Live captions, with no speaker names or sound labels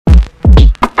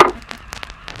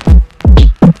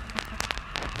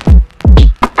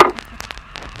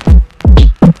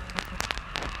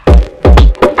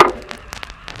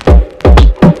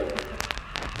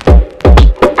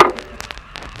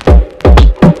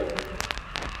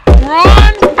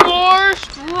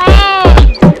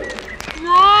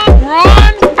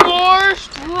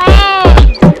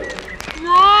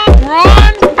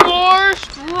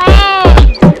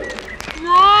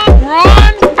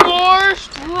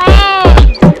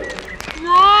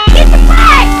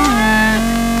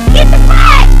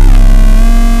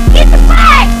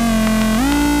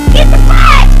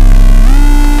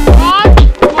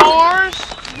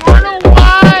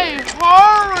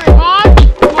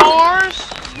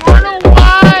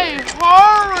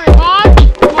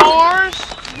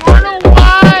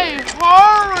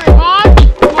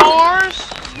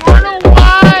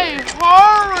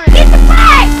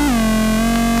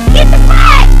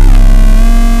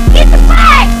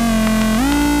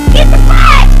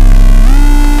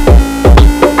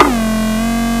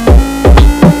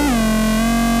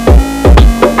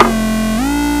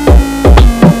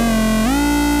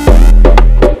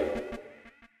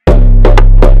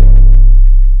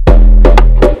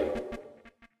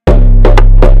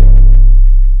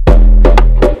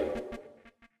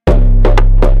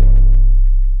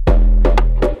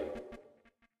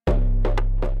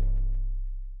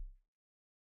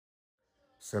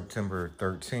September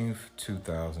 13th,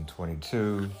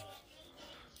 2022.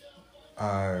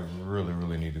 I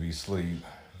really need to be asleep.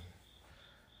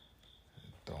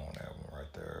 Throwing that one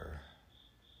right there.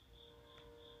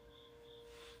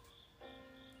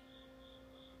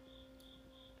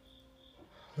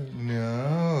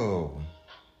 No.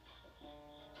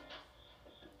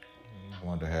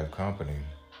 Wanted to have company.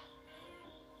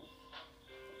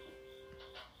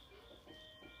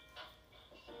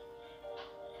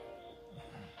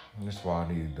 That's why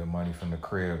I need the money from the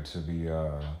crib to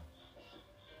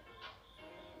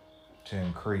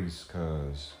increase,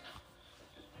 cause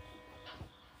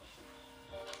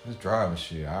this driving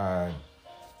shit, I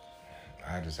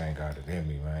just ain't got it in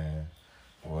me, man.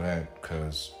 Well, that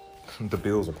cause the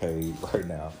bills are paid right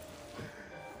now.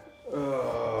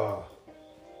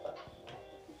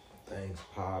 Thanks,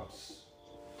 pops.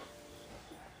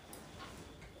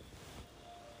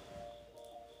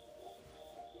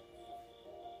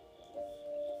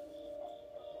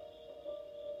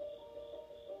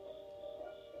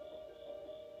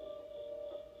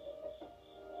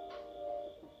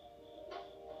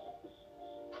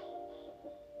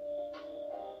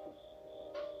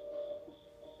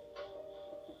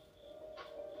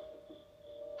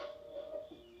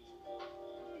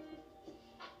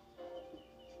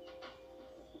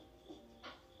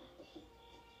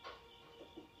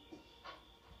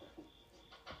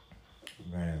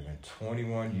 Man, it's been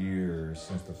 21 years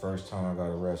since the first time I got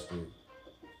arrested.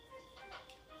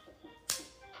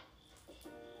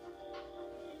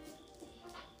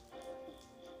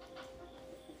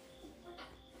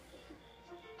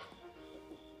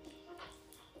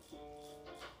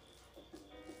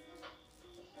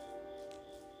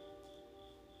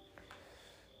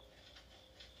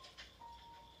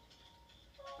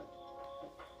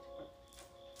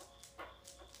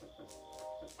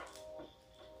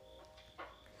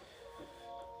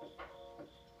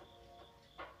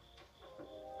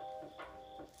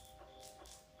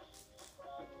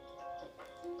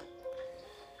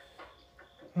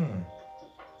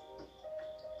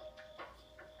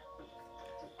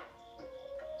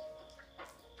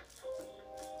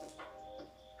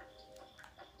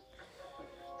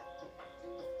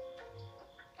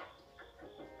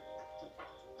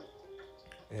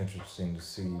 Interesting to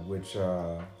see which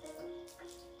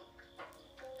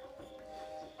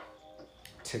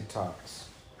TikToks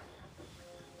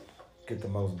get the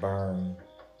most burn.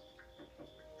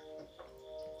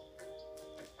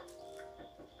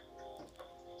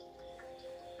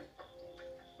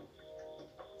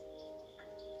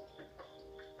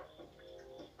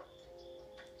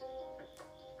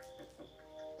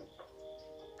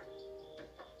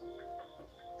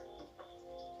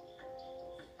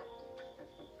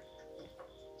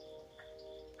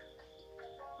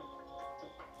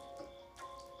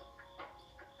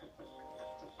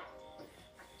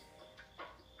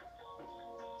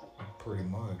 Pretty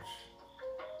much.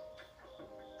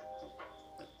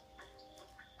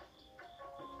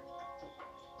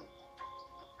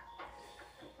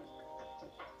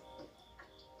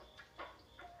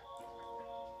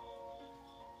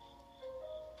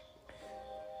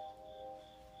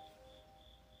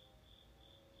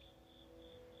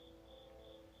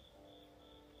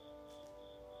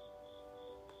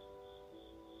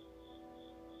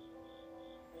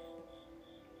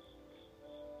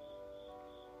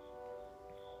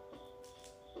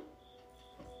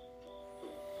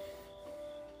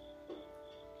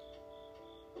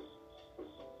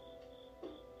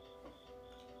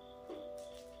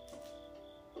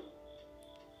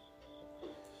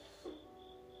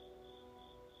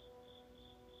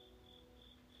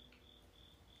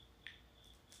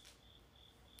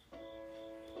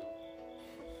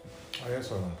 Oh,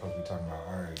 that's what I'm supposed to be talking about.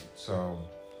 All right, so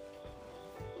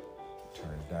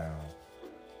turn it down.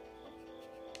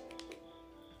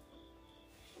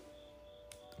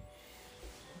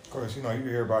 Of course, you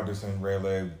hear about this in Red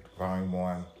Leg Volume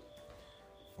 1.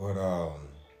 But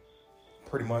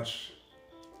pretty much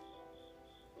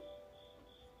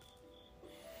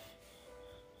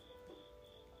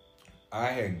I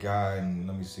had gotten,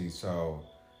 let me see, so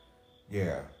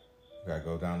yeah, gotta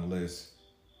go down the list.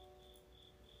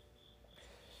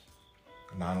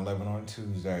 9/11 on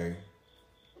Tuesday,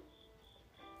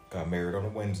 got married on a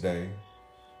Wednesday,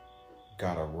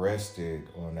 got arrested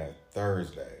on that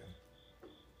Thursday.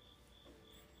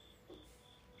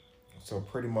 So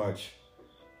pretty much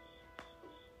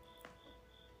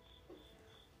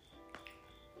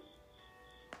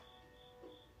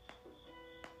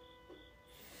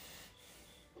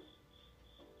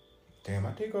damn,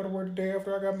 I did go to work the day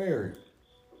after I got married.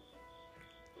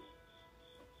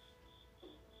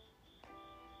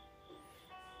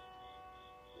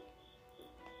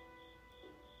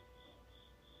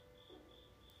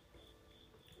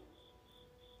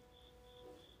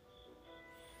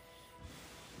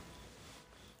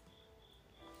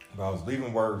 I was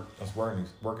leaving work. I was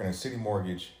working at City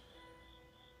Mortgage.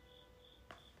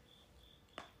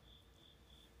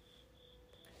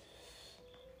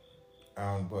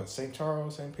 But St.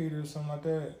 Charles, St. Peter, something like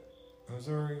that,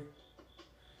 Missouri.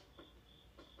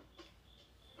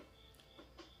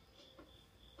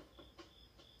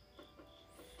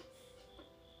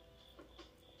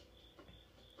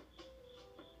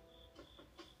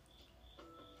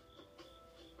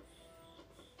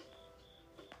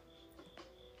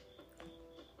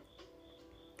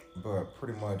 But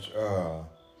pretty much,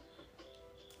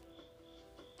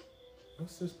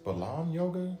 what's this? Balam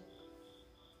yoga?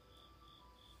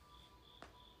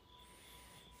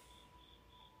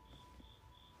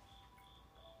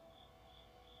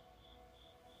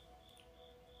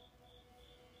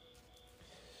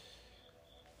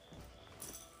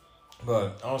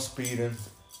 But I was speeding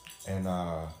and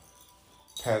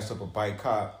passed up a bike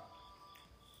cop.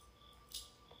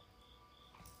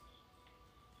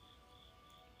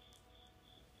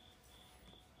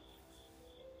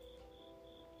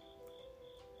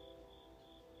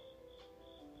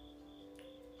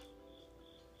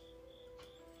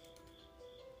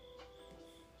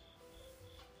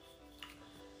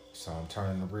 So I'm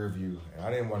turning the rear view, and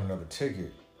I didn't want another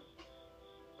ticket.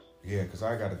 Yeah, because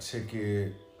I got a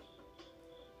ticket.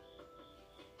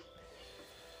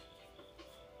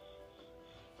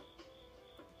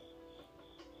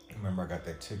 Remember, I got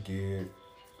that ticket.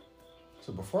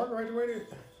 So before I graduated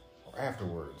or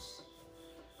afterwards?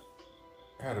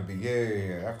 It had to be,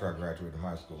 yeah, after I graduated from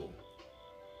high school.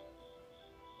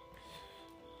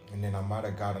 And then I might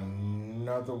have got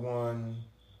another one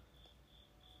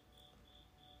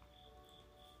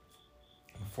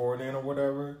before then or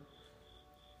whatever.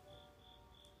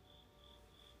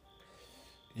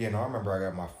 Yeah, no, I remember I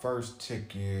got my first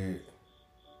ticket.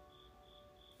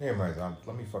 Anyways,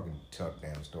 let me fucking tell the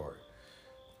damn story.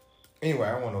 Anyway,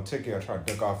 I want no ticket. I tried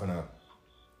to duck off in a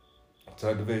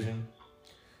subdivision.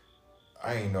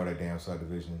 I ain't know that damn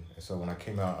subdivision. And so when I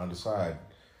came out on the side,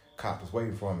 cop was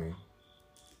waiting for me.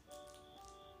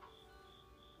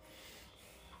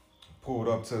 Walked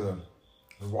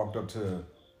up to the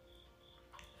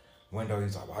window.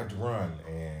 He's like, "Why'd you run?"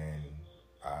 And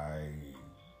I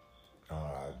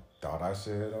thought I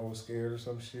said I was scared or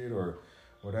some shit or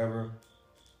whatever.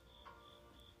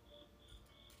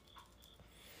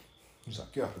 He's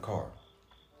like, "Get out the car."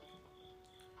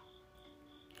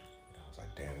 I was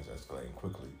like, "Damn, it's escalating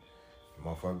quickly." The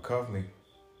motherfucker cuffed me.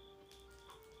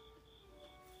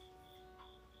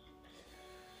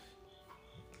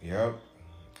 Yep,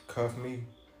 cuffed me,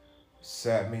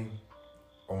 sat me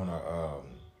on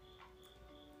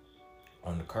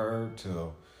the curb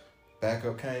till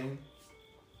backup came.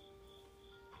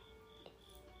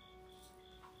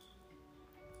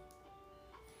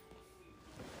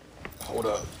 Hold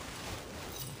up.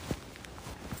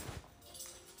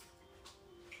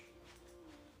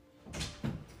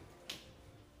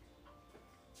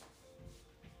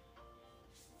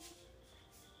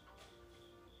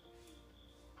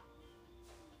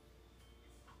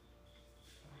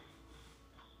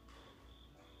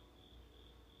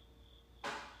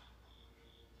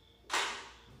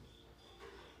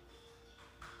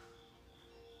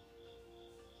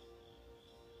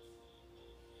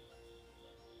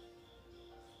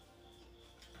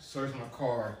 Searched my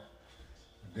car.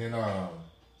 Then I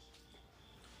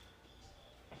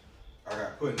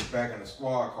got put back in the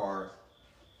squad car.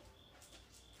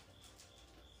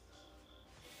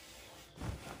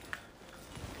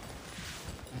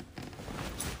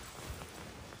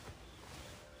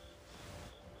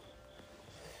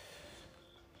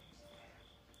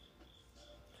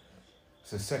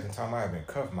 It's the second time I have been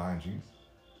cuffed, mind you.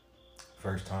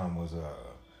 First time was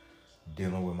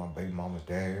dealing with my baby mama's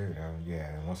dad.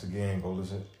 And once again, go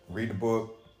read the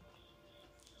book.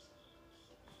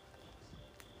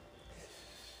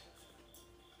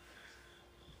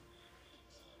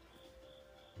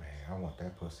 Man, I want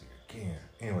that pussy again.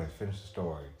 Anyway, finish the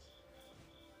story.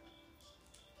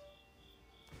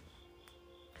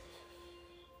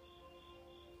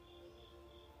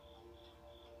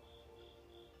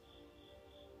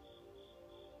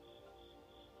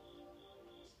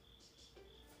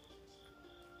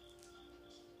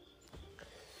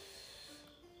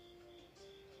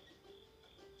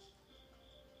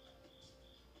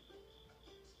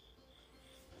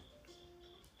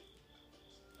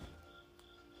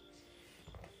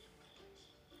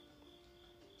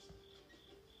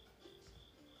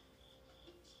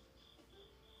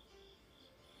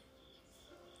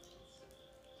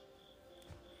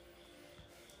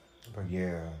 But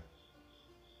yeah,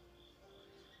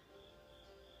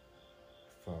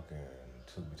 fucking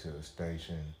took me to the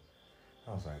station.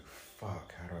 I was like,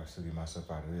 fuck, how do I still get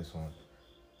myself out of this one?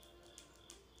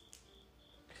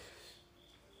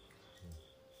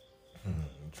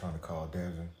 I'm trying to call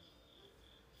Devin.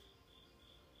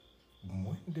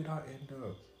 When did I end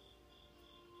up?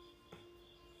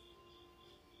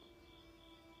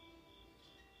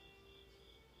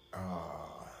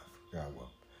 I forgot what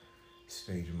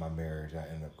stage of my marriage I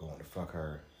ended up going to fuck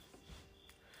her.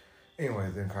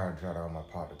 Anyways, then Carter tried out my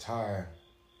pot to tie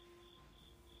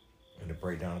and to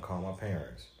break down and call my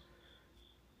parents.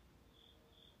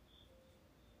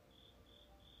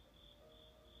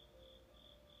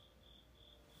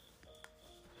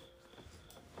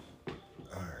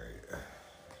 Alright.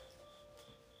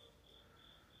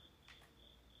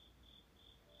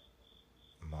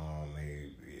 Mom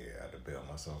made I had to bail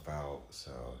myself out,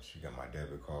 so she got my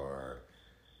debit card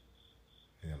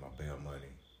and my bail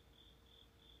money.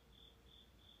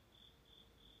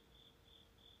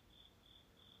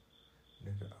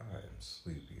 Nigga, I am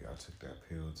sleepy. I took that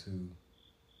pill too.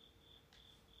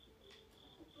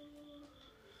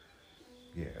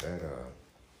 Yeah, that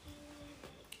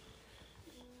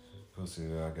pussy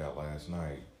that I got last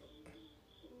night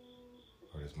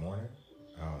or this morning,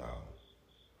 I don't know.